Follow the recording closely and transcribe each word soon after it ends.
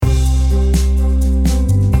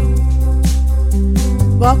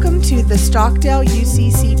Welcome to the Stockdale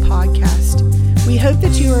UCC podcast. We hope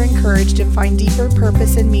that you are encouraged and find deeper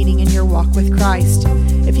purpose and meaning in your walk with Christ.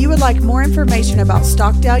 If you would like more information about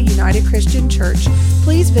Stockdale United Christian Church,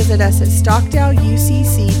 please visit us at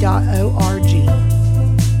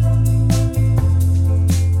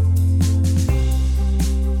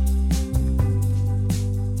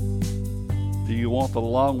Do you want the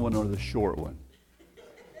long one or the short one?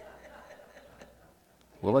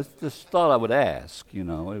 Well, I just thought I would ask, it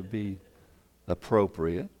would be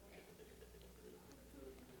appropriate.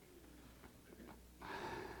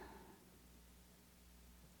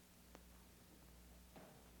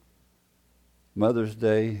 Mother's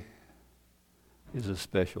Day is a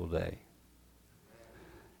special day.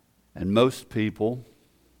 And most people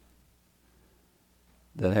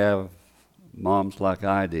that have moms like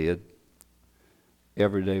I did,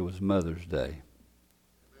 every day was Mother's Day.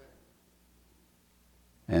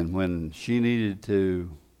 And when she needed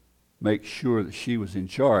to make sure that she was in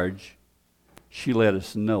charge, she let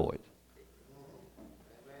us know it.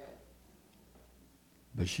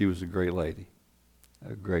 But she was a great lady.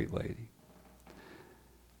 A great lady.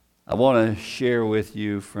 I want to share with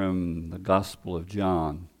you from the Gospel of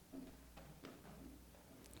John.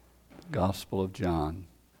 Gospel of John,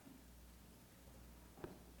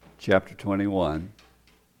 chapter 21.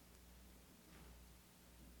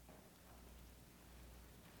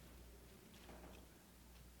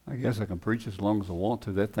 I guess I can preach as long as I want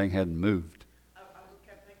to. That thing hadn't moved. I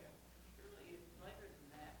kept thinking, surely it's later than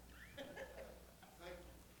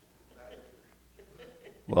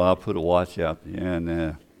that. Well, I'll put a watch out there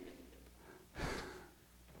and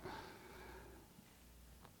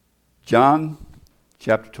John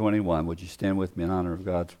chapter 21. Would you stand with me in honor of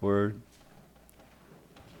God's word?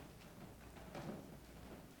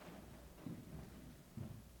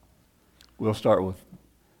 We'll start with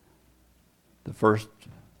the first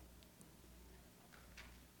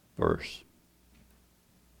verse.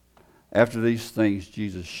 After these things,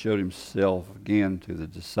 Jesus showed himself again to the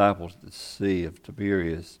disciples at the Sea of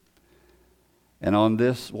Tiberias. And on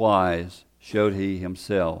this wise showed he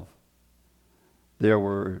himself. There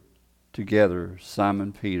were together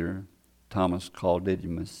Simon Peter, Thomas called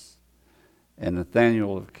Didymus, and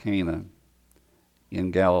Nathanael of Cana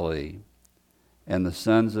in Galilee, and the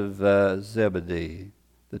sons of Zebedee,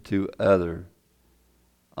 the two other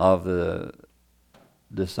of the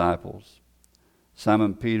disciples.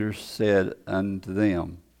 Simon Peter said unto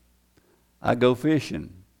them, I go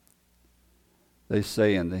fishing. They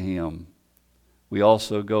say unto him, we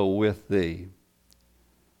also go with thee.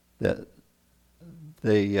 That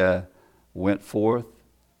they went forth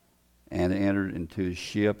and entered into the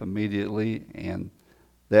ship immediately, and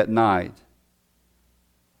that night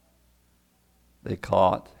they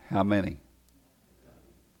caught how many?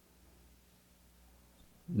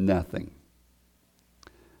 Nothing.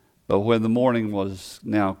 But when the morning was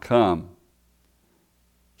now come,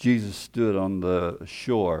 Jesus stood on the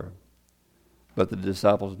shore, but the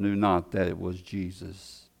disciples knew not that it was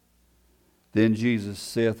Jesus. Then Jesus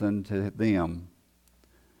saith unto them,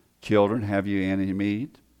 Children, have you any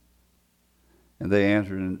meat? And they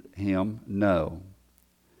answered him, No.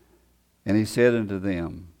 And he said unto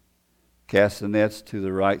them, Cast the nets to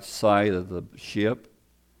the right side of the ship,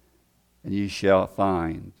 and ye shall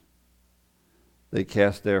find. They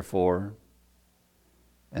cast therefore,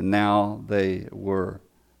 and now they were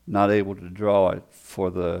not able to draw it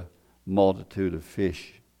for the multitude of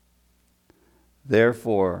fish.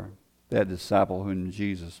 Therefore that disciple whom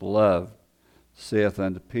Jesus loved saith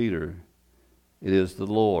unto Peter, It is the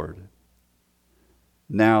Lord.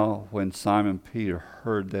 Now when Simon Peter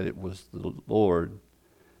heard that it was the Lord,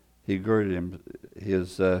 he girded him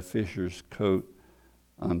his fisher's coat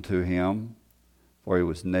unto him, for he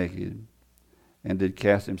was naked, and did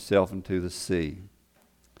cast himself into the sea.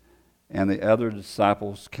 And the other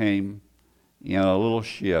disciples came in a little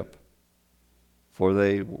ship, for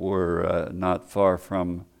they were not far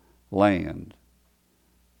from land,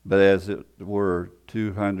 but as it were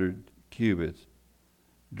 200 cubits,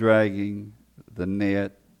 dragging the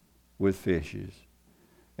net with fishes.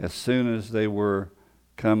 As soon as they were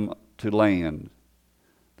come to land,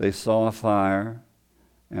 they saw a fire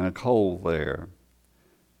and a coal there,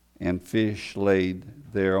 and fish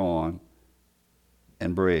laid thereon,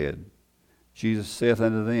 and bread. Jesus saith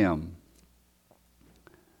unto them,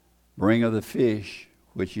 Bring of the fish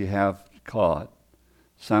which ye have caught.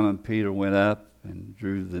 Simon Peter went up and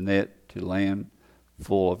drew the net to land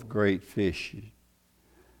full of great fish,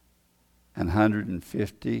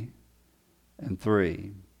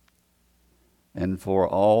 153. And for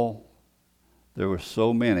all there were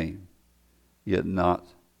so many, yet not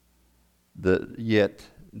yet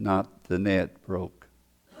not the net broke.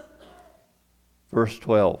 Verse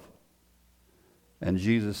 12. And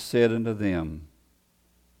Jesus said unto them,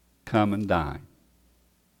 Come and dine.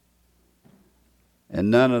 And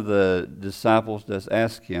none of the disciples does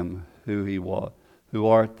ask him who he was. Who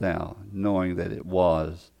art thou? Knowing that it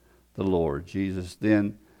was the Lord. Jesus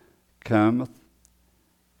then cometh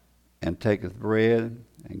and taketh bread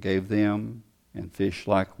and gave them, and fish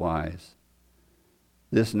likewise.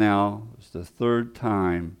 This now is the third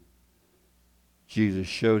time Jesus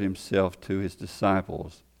showed himself to his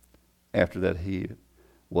disciples after that he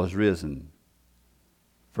was risen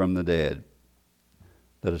from the dead.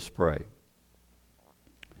 Let us pray.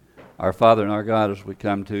 Our Father and our God, as we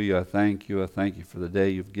come to you, I thank you. I thank you for the day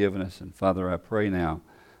you've given us. And Father, I pray now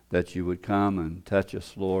that you would come and touch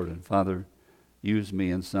us, Lord. And Father, use me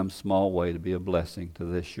in some small way to be a blessing to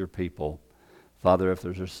this, your people. Father, if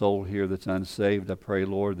there's a soul here that's unsaved, I pray,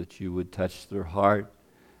 Lord, that you would touch their heart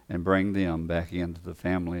and bring them back into the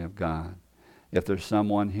family of God. If there's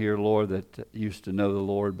someone here, Lord, that used to know the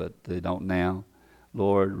Lord but they don't now,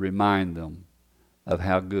 Lord, remind them of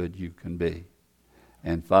how good you can be.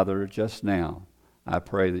 And Father, just now, I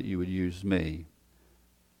pray that you would use me.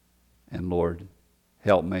 And Lord,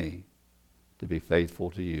 help me to be faithful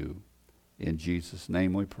to you. In Jesus'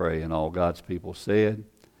 name we pray. And all God's people said,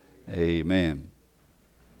 Amen.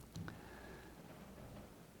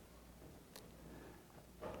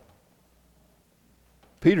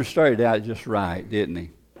 Peter started out just right, didn't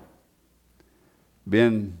he?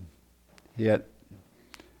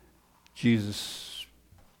 Jesus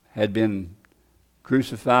had been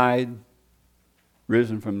crucified,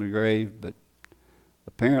 risen from the grave, but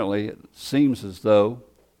apparently it seems as though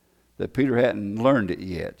that Peter hadn't learned it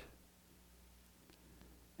yet.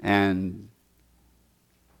 And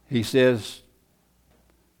he says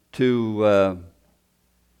to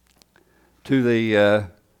the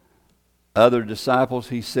other disciples,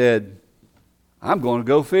 he said, I'm going to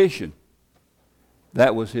go fishing.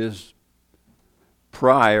 That was his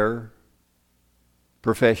prior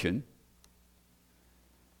profession.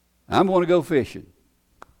 I'm going to go fishing.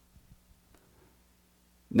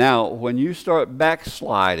 Now, when you start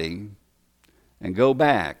backsliding and go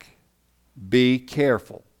back, be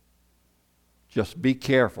careful. Just be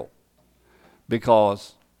careful.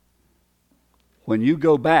 Because when you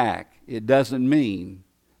go back, it doesn't mean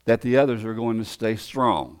that the others are going to stay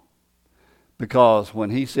strong. Because when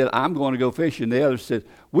he said, I'm going to go fishing, the others said,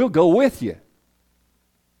 we'll go with you.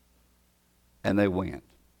 And they went.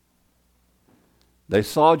 They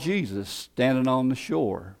saw Jesus standing on the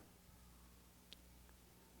shore.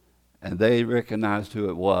 And they recognized who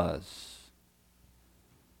it was.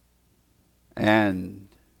 And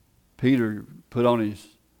Peter put on his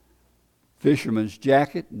fisherman's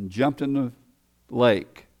jacket and jumped in the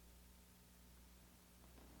lake.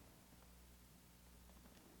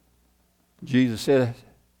 Jesus said,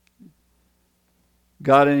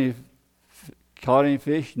 caught any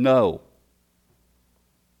fish? No.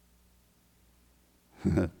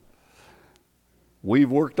 We've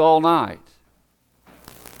worked all night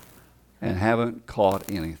and haven't caught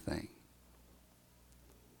anything.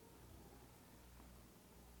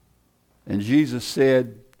 And Jesus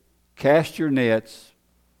said, cast your nets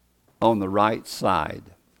on the right side.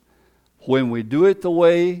 When we do it the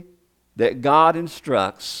way that God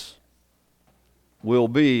instructs, will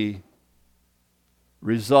be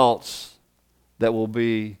results that will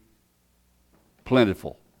be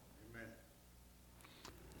plentiful. Amen.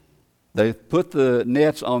 They put the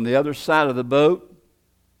nets on the other side of the boat,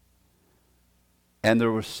 and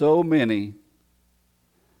there were so many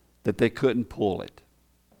that they couldn't pull it.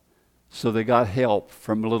 So they got help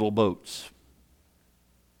from little boats.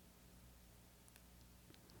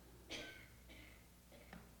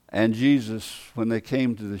 And Jesus, when they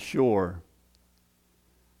came to the shore,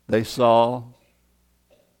 they saw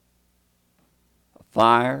a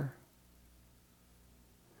fire,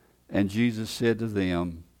 and Jesus said to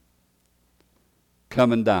them,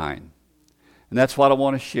 come and dine. And that's what I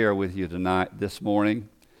want to share with you tonight, this morning,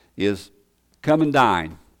 is come and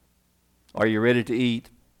dine. Are you ready to eat?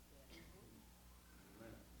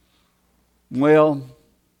 Well,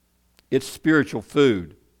 it's spiritual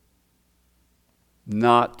food,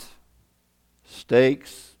 not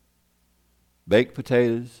steaks, baked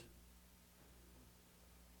potatoes,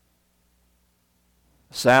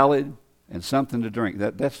 salad, and something to drink.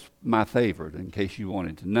 That's my favorite, in case you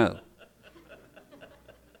wanted to know.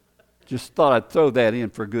 Just thought I'd throw that in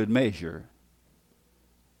for good measure.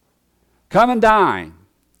 Come and dine.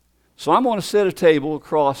 So I'm going to set a table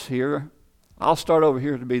across here. I'll start over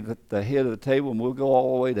here to be the head of the table, and we'll go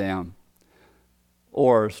all the way down.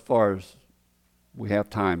 Or as far as we have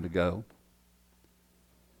time to go.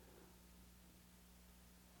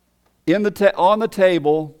 On the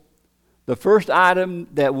table, the first item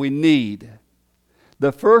that we need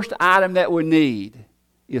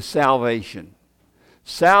is salvation.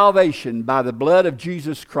 Salvation by the blood of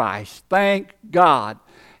Jesus Christ. Thank God.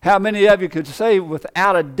 How many of you could say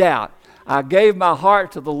without a doubt, I gave my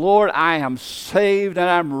heart to the Lord, I am saved and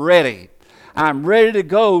I'm ready. I'm ready to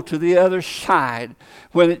go to the other side.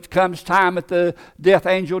 When it comes time that the death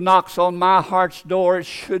angel knocks on my heart's door, it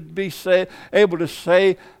should be able to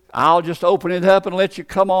say, I'll just open it up and let you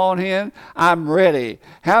come on in. I'm ready.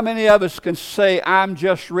 How many of us can say, I'm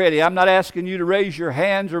just ready? I'm not asking you to raise your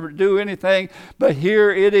hands or do anything, but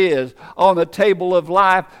here it is. On the table of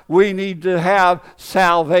life, we need to have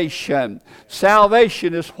salvation.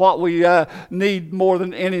 Salvation is what we need more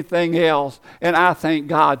than anything else, and I thank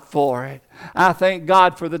God for it. I thank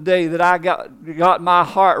God for the day that I got my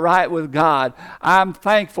heart right with God. I'm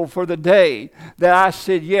thankful for the day that I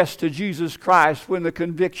said yes to Jesus Christ when the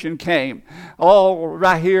conviction came. All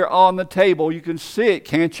right here on the table, you can see it,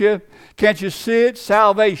 can't you? Can't you see it?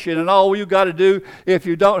 Salvation. And all you got to do, if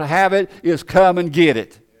you don't have it, is come and get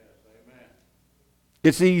it.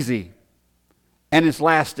 It's easy. And it's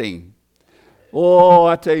lasting. Oh,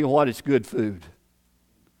 I tell you what, it's good food.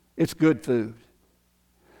 It's good food.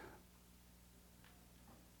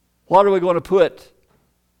 What are we going to put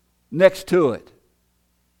next to it?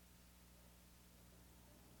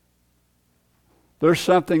 There's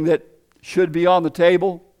something that should be on the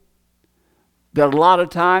table that a lot of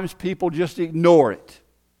times people just ignore it.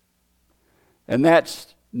 And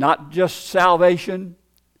that's not just salvation,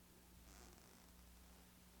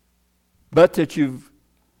 but that you've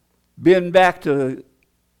been back to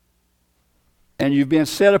and you've been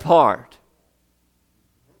set apart.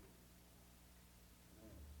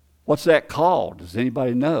 What's that called? Does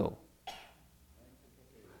anybody know?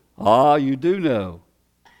 Ah, you do know.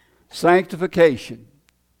 Sanctification.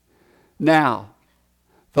 Now,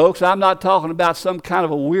 folks, I'm not talking about some kind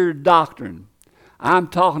of a weird doctrine. I'm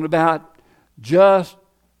talking about just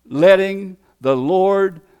letting the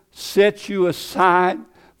Lord set you aside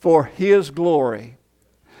for His glory.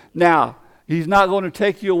 Now, He's not going to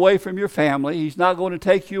take you away from your family. He's not going to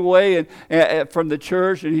take you away from the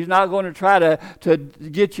church, and He's not going to try to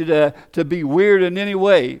get you to be weird in any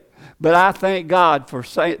way. But I thank God for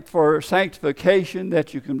sanctification,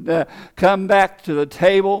 that you can come back to the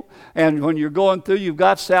table, and when you're going through, you've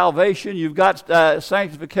got salvation, you've got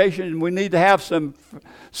sanctification, and we need to have some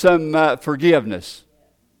forgiveness.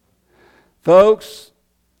 Folks,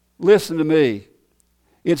 listen to me.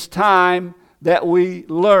 It's time that we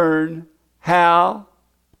learn how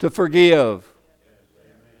to forgive.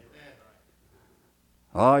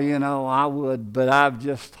 Oh, I would, but I've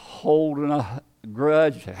just holding a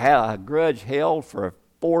grudge, had a grudge held for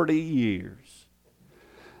 40 years.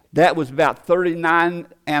 That was about 39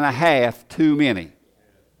 and a half too many.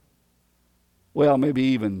 Well, maybe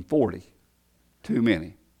even 40 too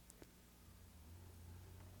many.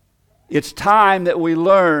 It's time that we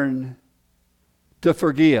learn to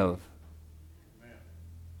forgive.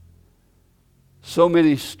 So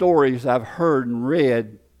many stories I've heard and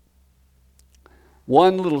read.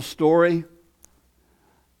 One little story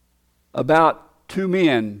about two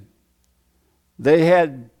men. They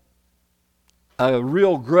had a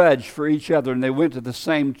real grudge for each other, and they went to the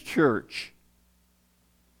same church.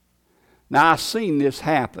 Now, I've seen this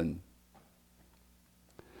happen.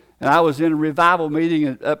 And I was in a revival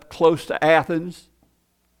meeting up close to Athens,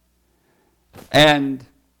 and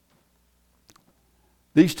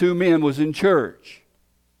these two men was in church.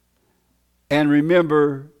 And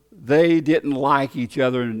remember, they didn't like each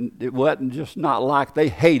other, and it wasn't just not like, they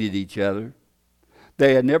hated each other.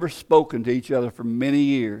 They had never spoken to each other for many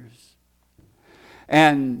years.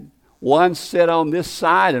 And one sat on this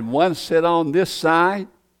side and one sat on this side.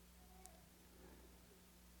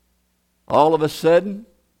 All of a sudden,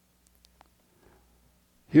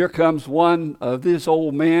 here comes one of this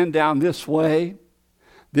old man down this way.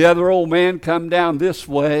 The other old man come down this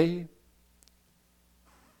way.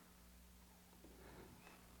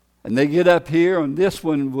 And they get up here, and this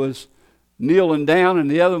one was kneeling down, and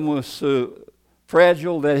the other one was so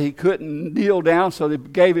fragile that he couldn't kneel down, so they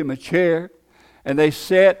gave him a chair. And they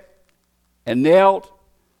sat and knelt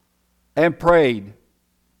and prayed.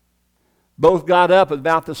 Both got up at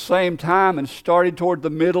about the same time and started toward the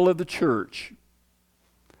middle of the church.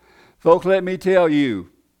 Folks, let me tell you,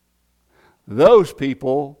 those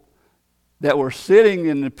people that were sitting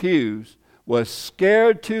in the pews was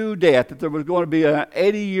scared to death that there was going to be an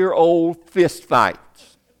 80-year-old fist fight.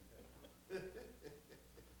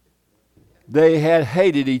 They had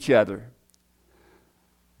hated each other.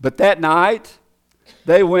 But that night,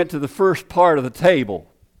 they went to the first part of the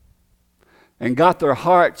table and got their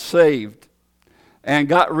hearts saved and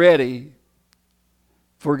got ready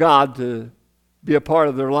for God to be a part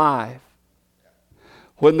of their life.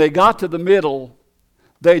 When they got to the middle,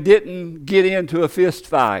 they didn't get into a fist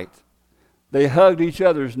fight. They hugged each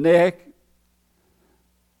other's neck.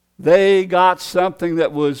 They got something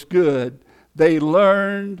that was good. They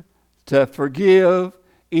learned to forgive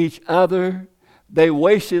each other. They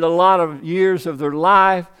wasted a lot of years of their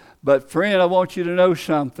life. But friend, I want you to know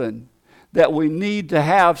something. That we need to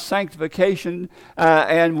have sanctification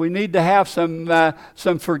and we need to have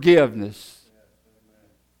some forgiveness.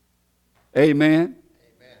 Amen. Amen.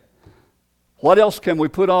 What else can we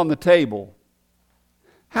put on the table?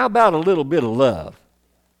 How about a little bit of love?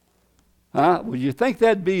 Huh? Would you think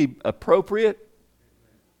that'd be appropriate?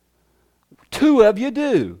 Two of you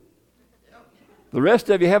do. The rest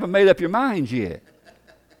of you haven't made up your minds yet.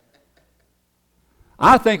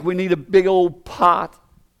 I think we need a big old pot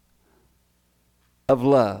of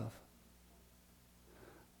love.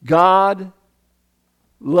 God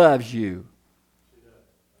loves you.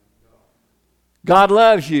 God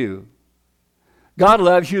loves you. God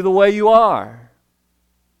loves you the way you are.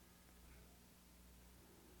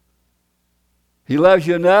 He loves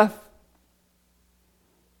you enough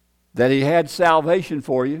that He had salvation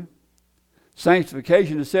for you,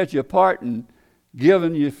 sanctification to set you apart and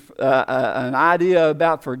given you an idea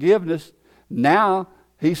about forgiveness. Now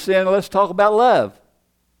He's saying, let's talk about love.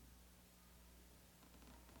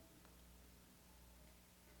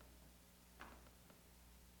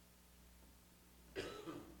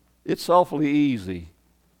 It's awfully easy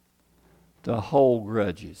to hold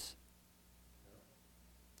grudges.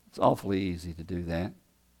 It's awfully easy to do that.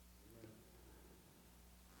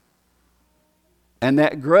 And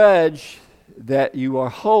that grudge that you are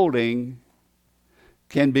holding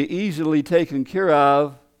can be easily taken care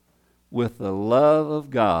of with the love of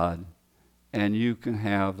God, and you can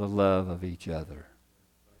have the love of each other.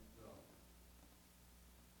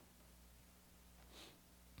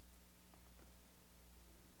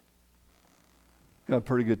 Got a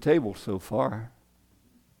pretty good table so far.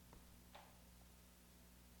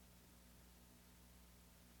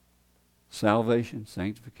 Salvation,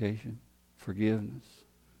 sanctification, forgiveness,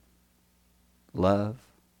 love.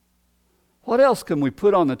 What else can we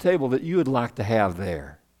put on the table that you would like to have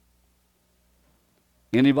there?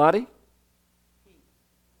 Anybody? Peace.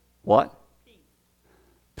 What? Peace.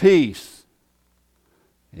 Peace.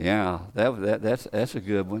 Yeah, that's a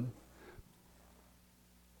good one.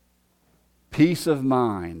 Peace of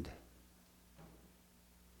mind.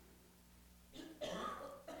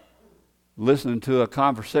 Listening to a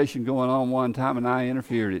conversation going on one time, and I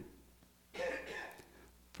interfered it.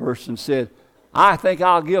 Person said, I think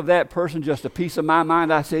I'll give that person just a piece of my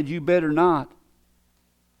mind. I said, you better not.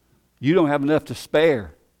 You don't have enough to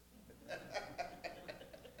spare.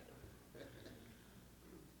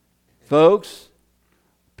 Folks,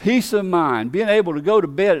 peace of mind, being able to go to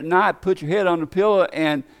bed at night, put your head on the pillow,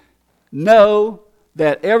 and know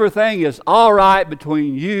that everything is all right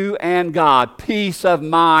between you and God. Peace of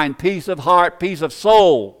mind, peace of heart, peace of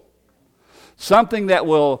soul. Something that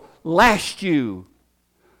will last you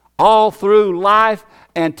all through life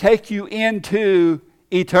and take you into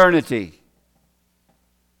eternity.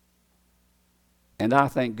 And I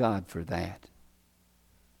thank God for that.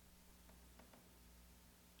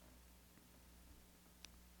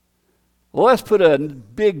 Well, let's put a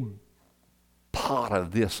big pot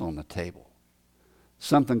of this on the table.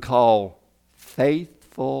 Something called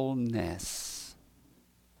faithfulness.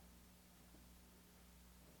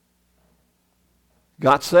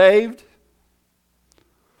 Got saved?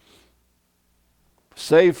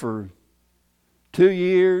 Saved for 2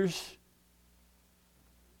 years.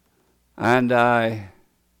 And I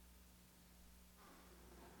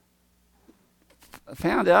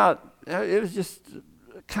found out it was just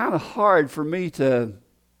kind of hard for me to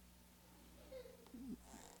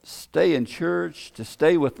stay in church, to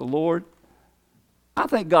stay with the Lord. I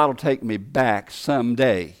think God will take me back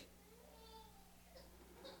someday.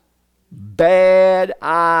 Bad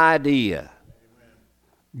idea.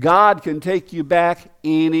 God can take you back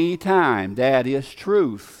anytime. That is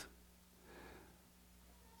truth.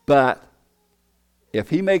 But if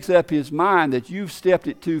He makes up His mind that you've stepped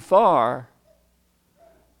it too far,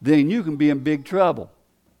 then you can be in big trouble.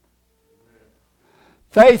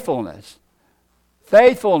 Faithfulness.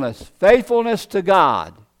 Faithfulness. Faithfulness to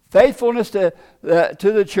God. Faithfulness to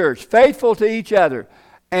the church. Faithful to each other.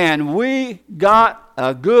 And we got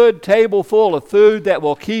a good table full of food that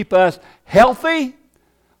will keep us healthy,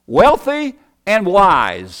 wealthy, and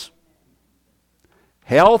wise.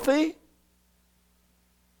 Healthy?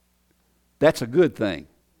 That's a good thing.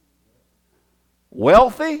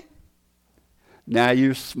 Wealthy? Now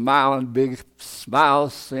you're smiling, big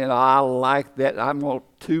smiles, saying, I like that. I'm going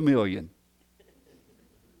to $2 million.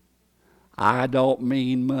 I don't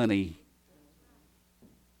mean money.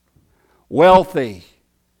 Wealthy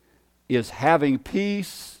is having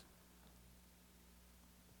peace,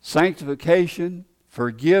 sanctification,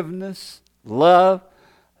 forgiveness, love.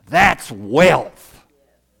 That's wealth.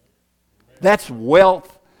 That's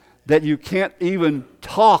wealth that you can't even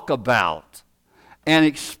talk about and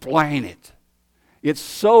explain it. It's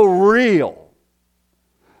so real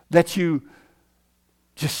that you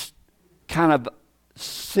just kind of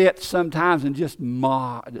sit sometimes and just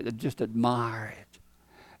admire it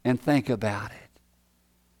and think about it.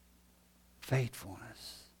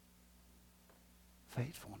 Faithfulness.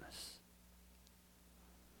 Faithfulness.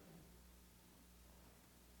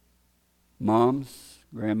 Moms,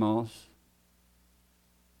 grandmas,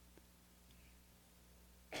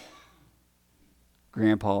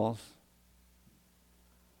 grandpas,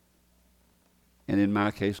 and in my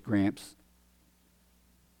case, Gramps.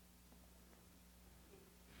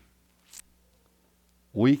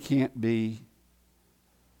 We can't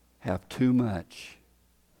have too much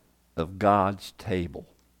of God's table.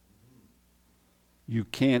 You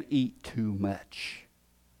can't eat too much.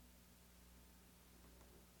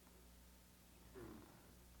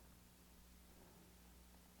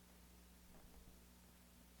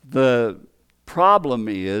 The problem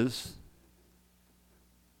is,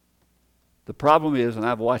 and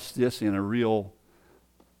I've watched this in a real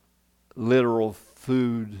literal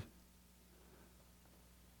food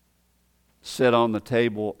set on the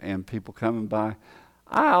table and people coming by,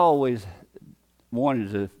 I always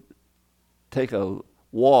wanted to take a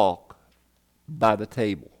walk by the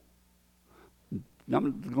table.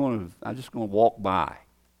 I'm just going to walk by.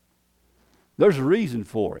 There's a reason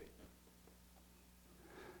for it.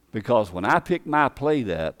 Because when I pick my plate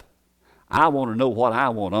up, I want to know what I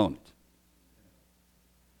want on it.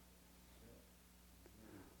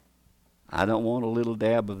 I don't want a little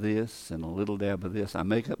dab of this and a little dab of this. I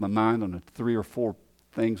make up my mind on the 3 or 4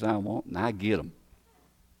 things I want, and I get them.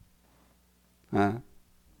 Huh?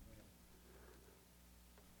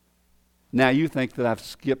 Now you think that I've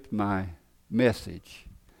skipped my message.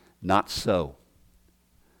 Not so.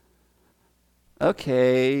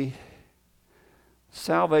 Okay.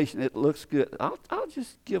 Salvation, it looks good. I'll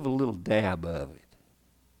just give a little dab of it.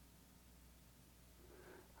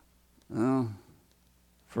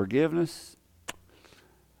 Forgiveness,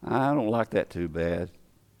 I don't like that too bad.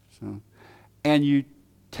 So, and you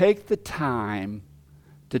take the time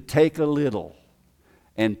to take a little.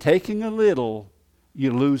 And taking a little,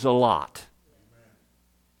 you lose a lot.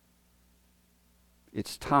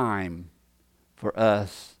 It's time for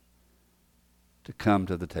us to come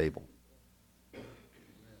to the table.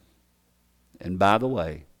 And by the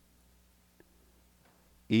way,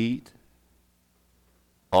 eat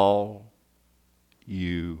all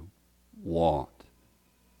you want.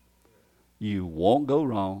 You won't go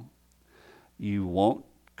wrong. You won't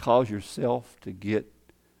cause yourself to get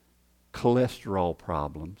cholesterol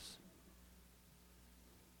problems.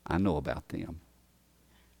 I know about them.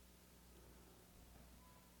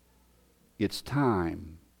 It's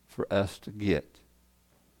time for us to get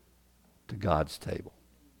to God's table.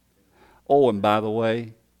 Oh, and by the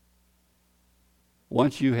way,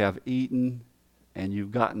 once you have eaten and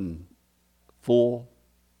you've gotten full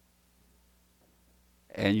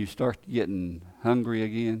and you start getting hungry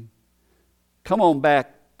again, come on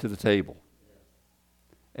back to the table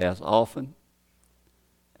as often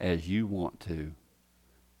as you want to.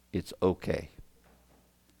 It's okay.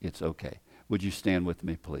 It's okay. Would you stand with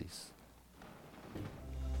me, please?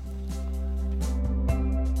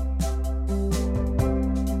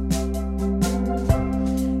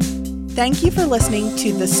 Thank you for listening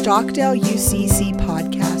to the Stockdale UCC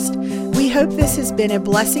podcast. We hope this has been a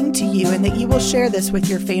blessing to you and that you will share this with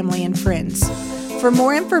your family and friends. For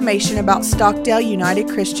more information about Stockdale United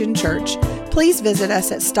Christian Church, please visit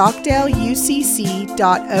us at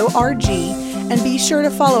stockdaleucc.org and be sure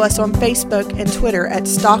to follow us on Facebook and Twitter at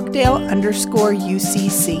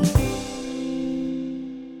Stockdale_UCC.